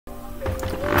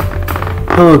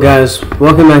Hello guys,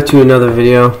 welcome back to another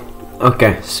video.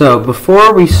 Okay, so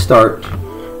before we start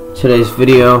today's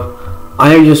video,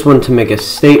 I just want to make a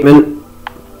statement.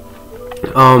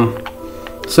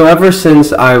 So ever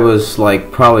since I was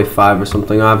like probably 5 or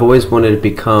something, I've always wanted to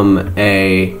become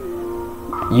a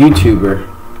YouTuber,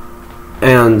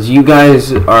 and you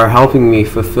guys are helping me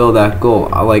fulfill that goal.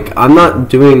 Like, I'm not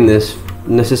doing this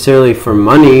necessarily for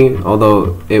money,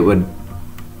 although it would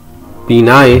be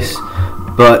nice,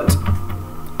 but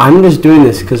I'm just doing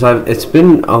this because I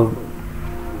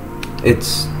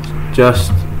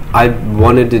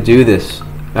wanted to do this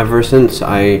ever since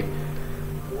I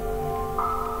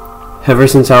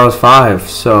was 5.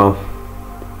 So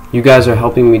you guys are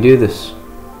helping me do this.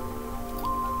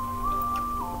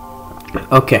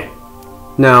 Okay,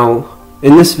 now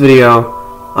in this video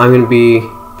I'm going to be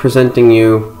presenting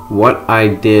you what I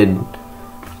did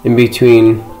in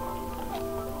between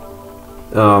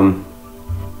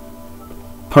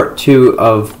part 2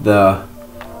 of the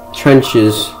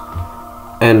trenches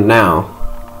and now.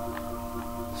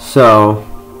 So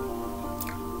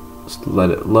just let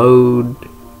it load.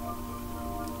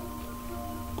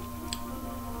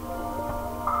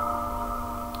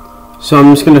 So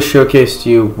I'm just going to showcase to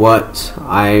you what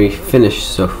I finished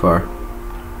so far.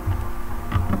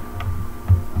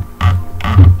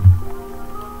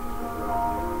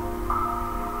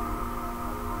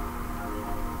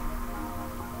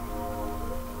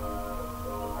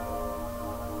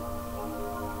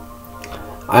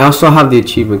 I also have the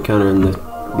achievement counter in the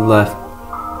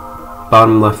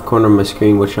bottom left corner of my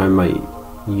screen, which I might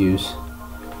use.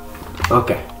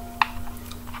 Okay.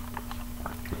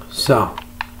 So,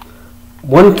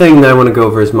 one thing that I want to go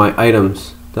over is my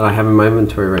items that I have in my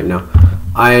inventory right now.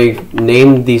 I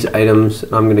named these items,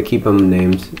 I'm going to keep them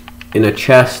named, in a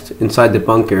chest inside the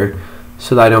bunker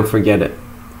so that I don't forget it.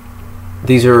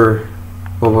 These are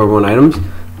World War I items.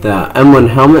 The M1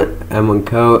 helmet, M1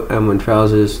 coat, M1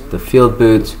 trousers, the field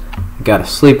boots, got a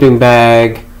sleeping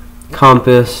bag,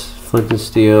 compass, flint and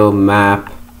steel,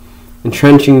 map,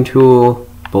 entrenching tool,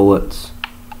 bullets,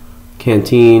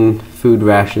 canteen, food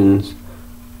rations,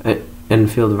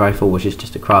 Enfield rifle, which is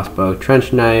just a crossbow,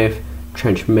 trench knife,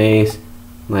 trench mace,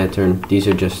 lantern. These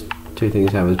are just 2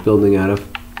 things I was building out of.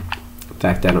 In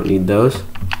fact, I don't need those.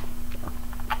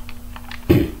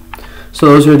 So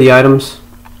those are the items.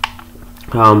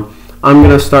 I'm going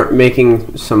to start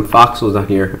making some foxholes out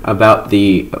here about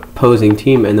the opposing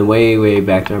team, and then way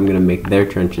back there I'm going to make their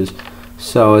trenches.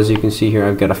 So as you can see here,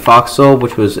 I've got a foxhole,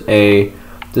 which was a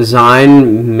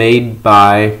design made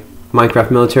by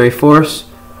Minecraft Military Force.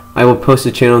 I will post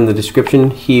the channel in the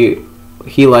description. He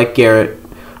like Garrett,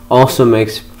 also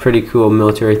makes pretty cool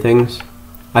military things.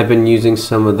 I've been using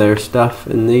some of their stuff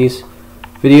in these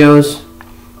videos.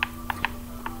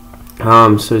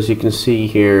 So as you can see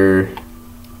here,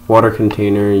 water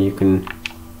container, you can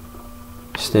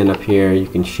stand up here, you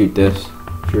can shoot this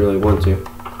if you really want to.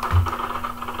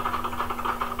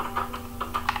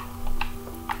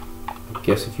 I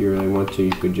guess if you really want to,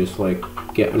 you could just like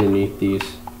get underneath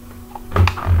these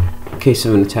in case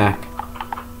of an attack.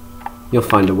 You'll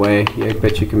find a way. Yeah, I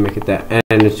bet you can make it that.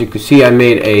 And as you can see, I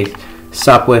made a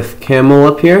Sopwith camel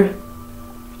up here,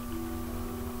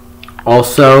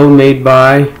 also made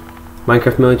by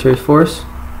Minecraft Military Force.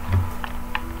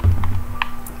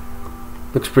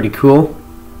 Looks pretty cool.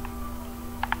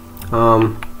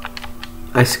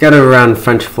 I scattered around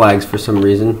French flags for some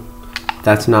reason.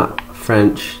 That's not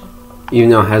French, even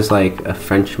though it has like a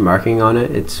French marking on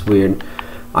it. It's weird.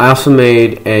 I also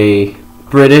made a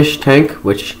British tank,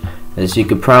 which, as you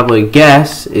could probably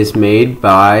guess, is made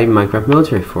by Minecraft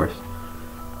Military Force.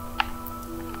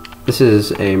 This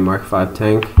is a Mark V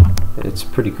tank. It's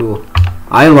pretty cool.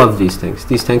 I love these tanks.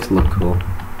 These tanks look cool.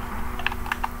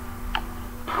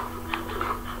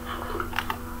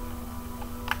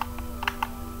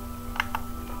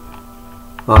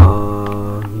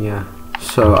 Yeah.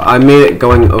 So I made it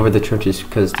going over the trenches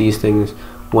because these things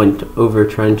went over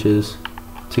trenches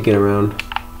to get around.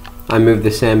 I moved the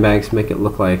sandbags to make it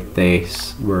look like they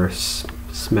were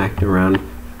smacked around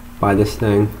by this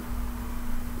thing.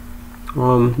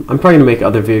 I'm probably gonna make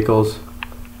other vehicles,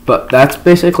 but that's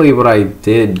basically what I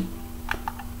did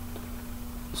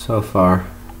so far.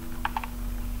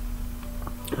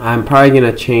 I'm probably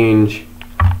gonna change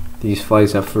these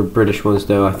flags up for British ones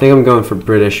though. I think I'm going for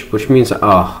British, which means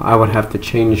I would have to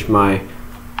change my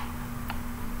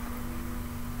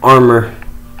armor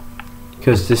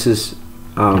because this is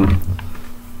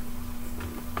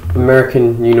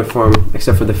American uniform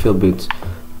except for the field boots.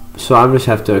 So I'll just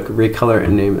have to recolor it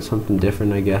and name it something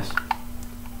different, I guess.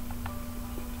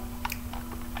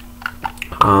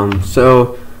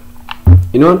 So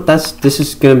You know what? This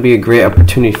is gonna be a great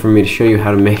opportunity for me to show you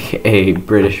how to make a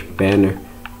British banner.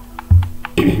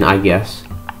 I guess.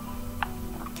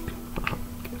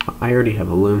 I already have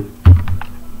a loom.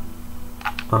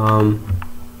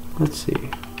 Let's see.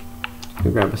 I'm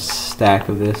gonna grab a stack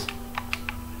of this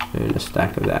and a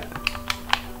stack of that.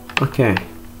 Okay.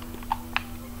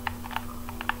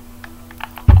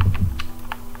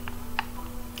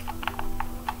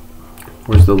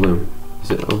 Where's the loom?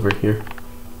 Is it over here?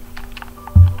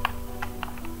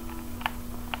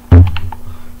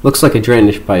 Looks like a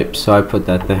drainage pipe, so I put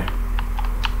that there.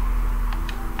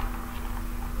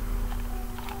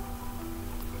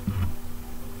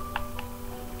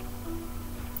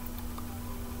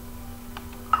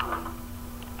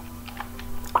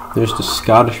 There's the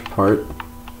Scottish part.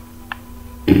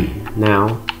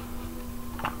 Now,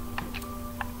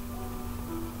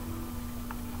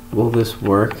 will this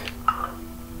work?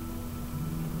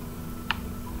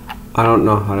 I don't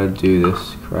know how to do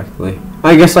this correctly.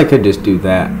 I guess I could just do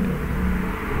that.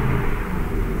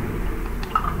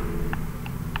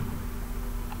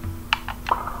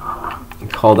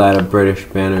 Call that a British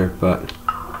banner, but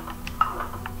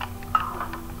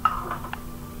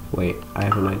wait, I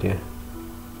have an idea.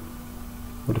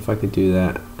 What if I could do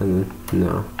that and then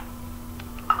no?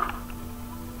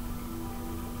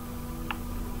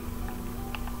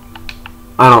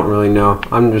 I don't really know.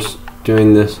 I'm just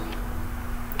doing this.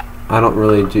 I don't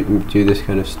really do this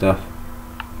kind of stuff.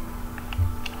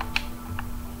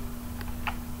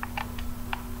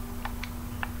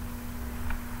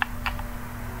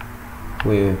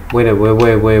 Wait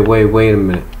a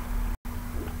minute.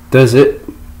 Does it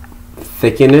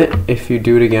thicken it if you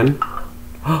do it again?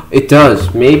 It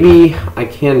does. Maybe I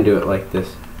can do it like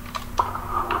this.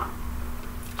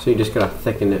 So you just gotta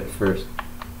thicken it first.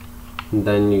 And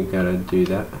then you gotta do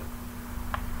that.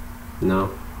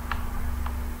 No.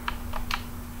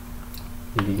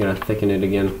 Maybe you gotta thicken it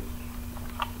again.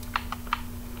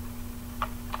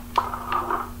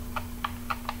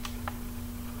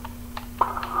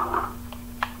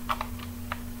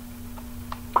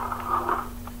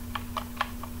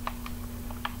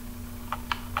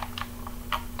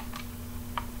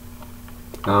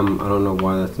 I don't know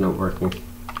why that's not working.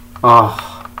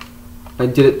 Oh, I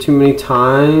did it too many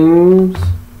times.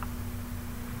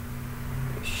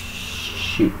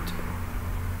 Shoot.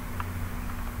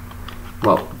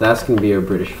 Well, that's gonna be a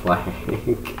British flag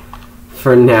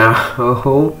for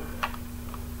now.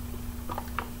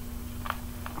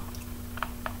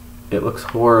 It looks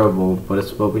horrible, but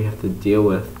it's what we have to deal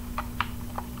with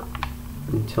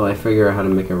until I figure out how to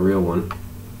make a real one.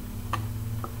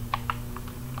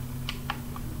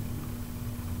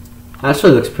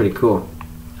 Actually looks pretty cool.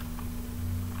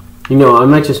 You know, I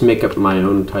might just make up my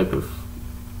own type of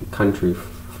country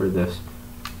for this.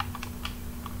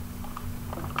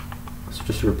 Let's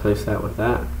just replace that with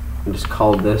that and just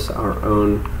call this our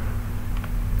own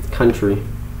country.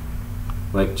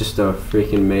 Like just a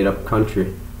freaking made up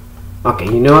country. Okay,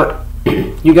 you know what?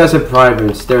 You guys have probably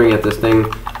been staring at this thing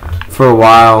for a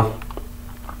while.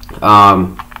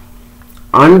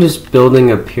 I'm just building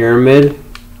a pyramid.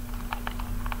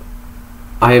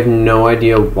 I have no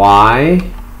idea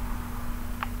why,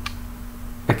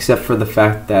 except for the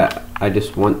fact that I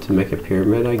just want to make a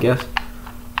pyramid, I guess.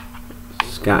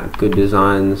 It's got good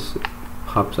designs,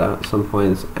 pops out at some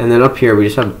points. And then up here we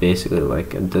just have basically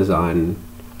like a design,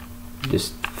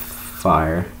 just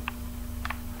fire.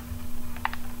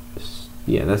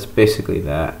 Yeah, that's basically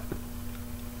that.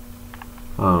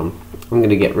 I'm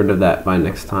gonna get rid of that by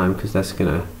next time because that's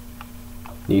gonna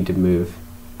need to move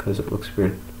because it looks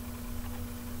weird.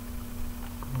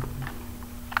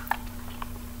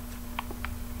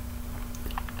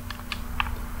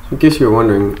 In case you're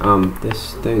wondering,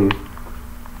 this thing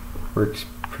works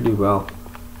pretty well.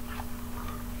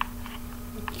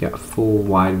 You got a full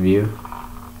wide view.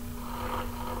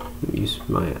 Use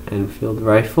my Enfield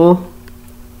rifle.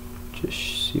 Just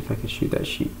see if I can shoot that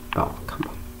sheep. Oh, come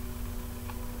on.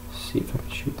 See if I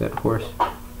can shoot that horse.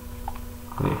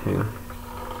 Wait, hang on.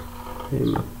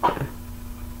 Aim up there.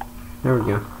 There we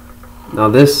go. Now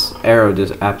this arrow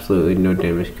does absolutely no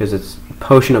damage because it's a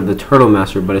potion of the Turtle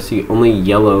Master, but it's the only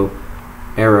yellow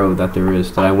arrow that there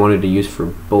is that I wanted to use for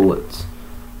bullets.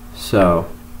 So,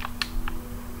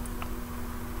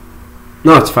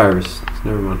 no, it's fire resistance.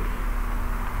 Never mind.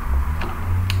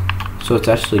 So it's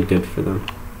actually good for them.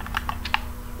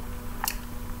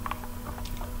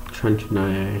 Trench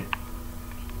knife.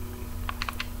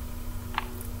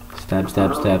 Stab,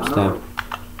 stab, stab, stab.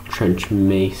 Trench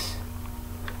mace.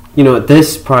 You know what,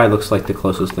 this probably looks like the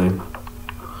closest thing.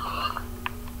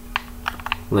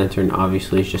 Lantern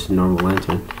obviously is just a normal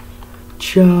lantern.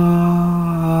 Cha!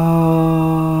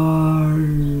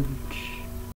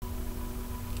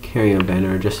 Carrying a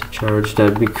banner just to charge.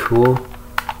 That'd be cool.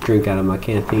 Drink out of my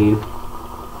canteen.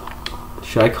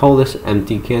 Should I call this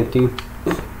empty canteen?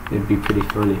 It'd be pretty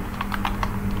funny.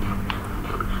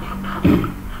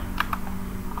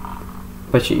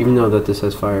 Bet you, even though that this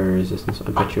has fire resistance,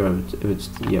 I bet you it would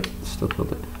yep, still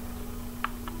killed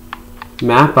it.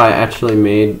 Map I actually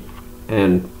made,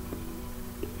 and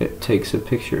it takes a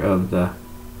picture of the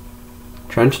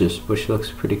trenches, which looks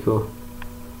pretty cool.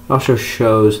 It also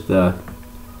shows the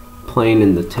plane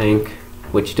and the tank,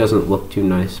 which doesn't look too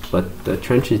nice, but the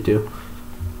trenches do.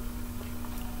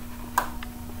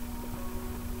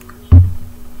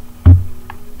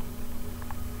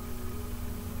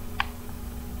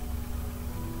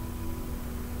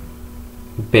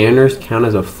 Banners count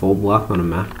as a full block on a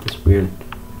map? That's weird.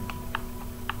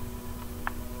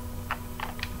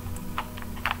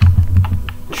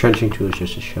 Trenching tool is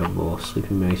just a shovel.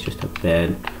 Sleeping bag is just a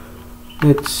bed.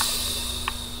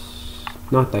 It's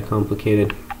not that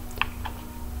complicated.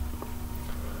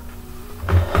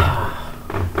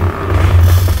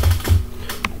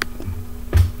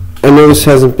 I know this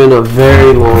hasn't been a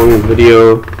very long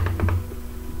video.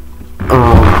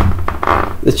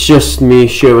 It's just me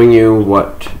showing you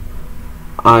what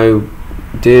I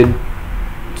did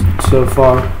so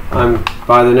far.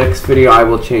 By the next video I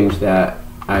will change that.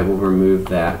 I will remove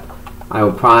that. I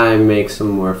will probably make some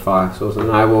more foxholes,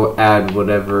 and I will add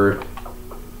whatever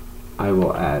I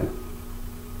will add.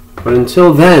 But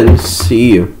until then,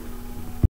 see you.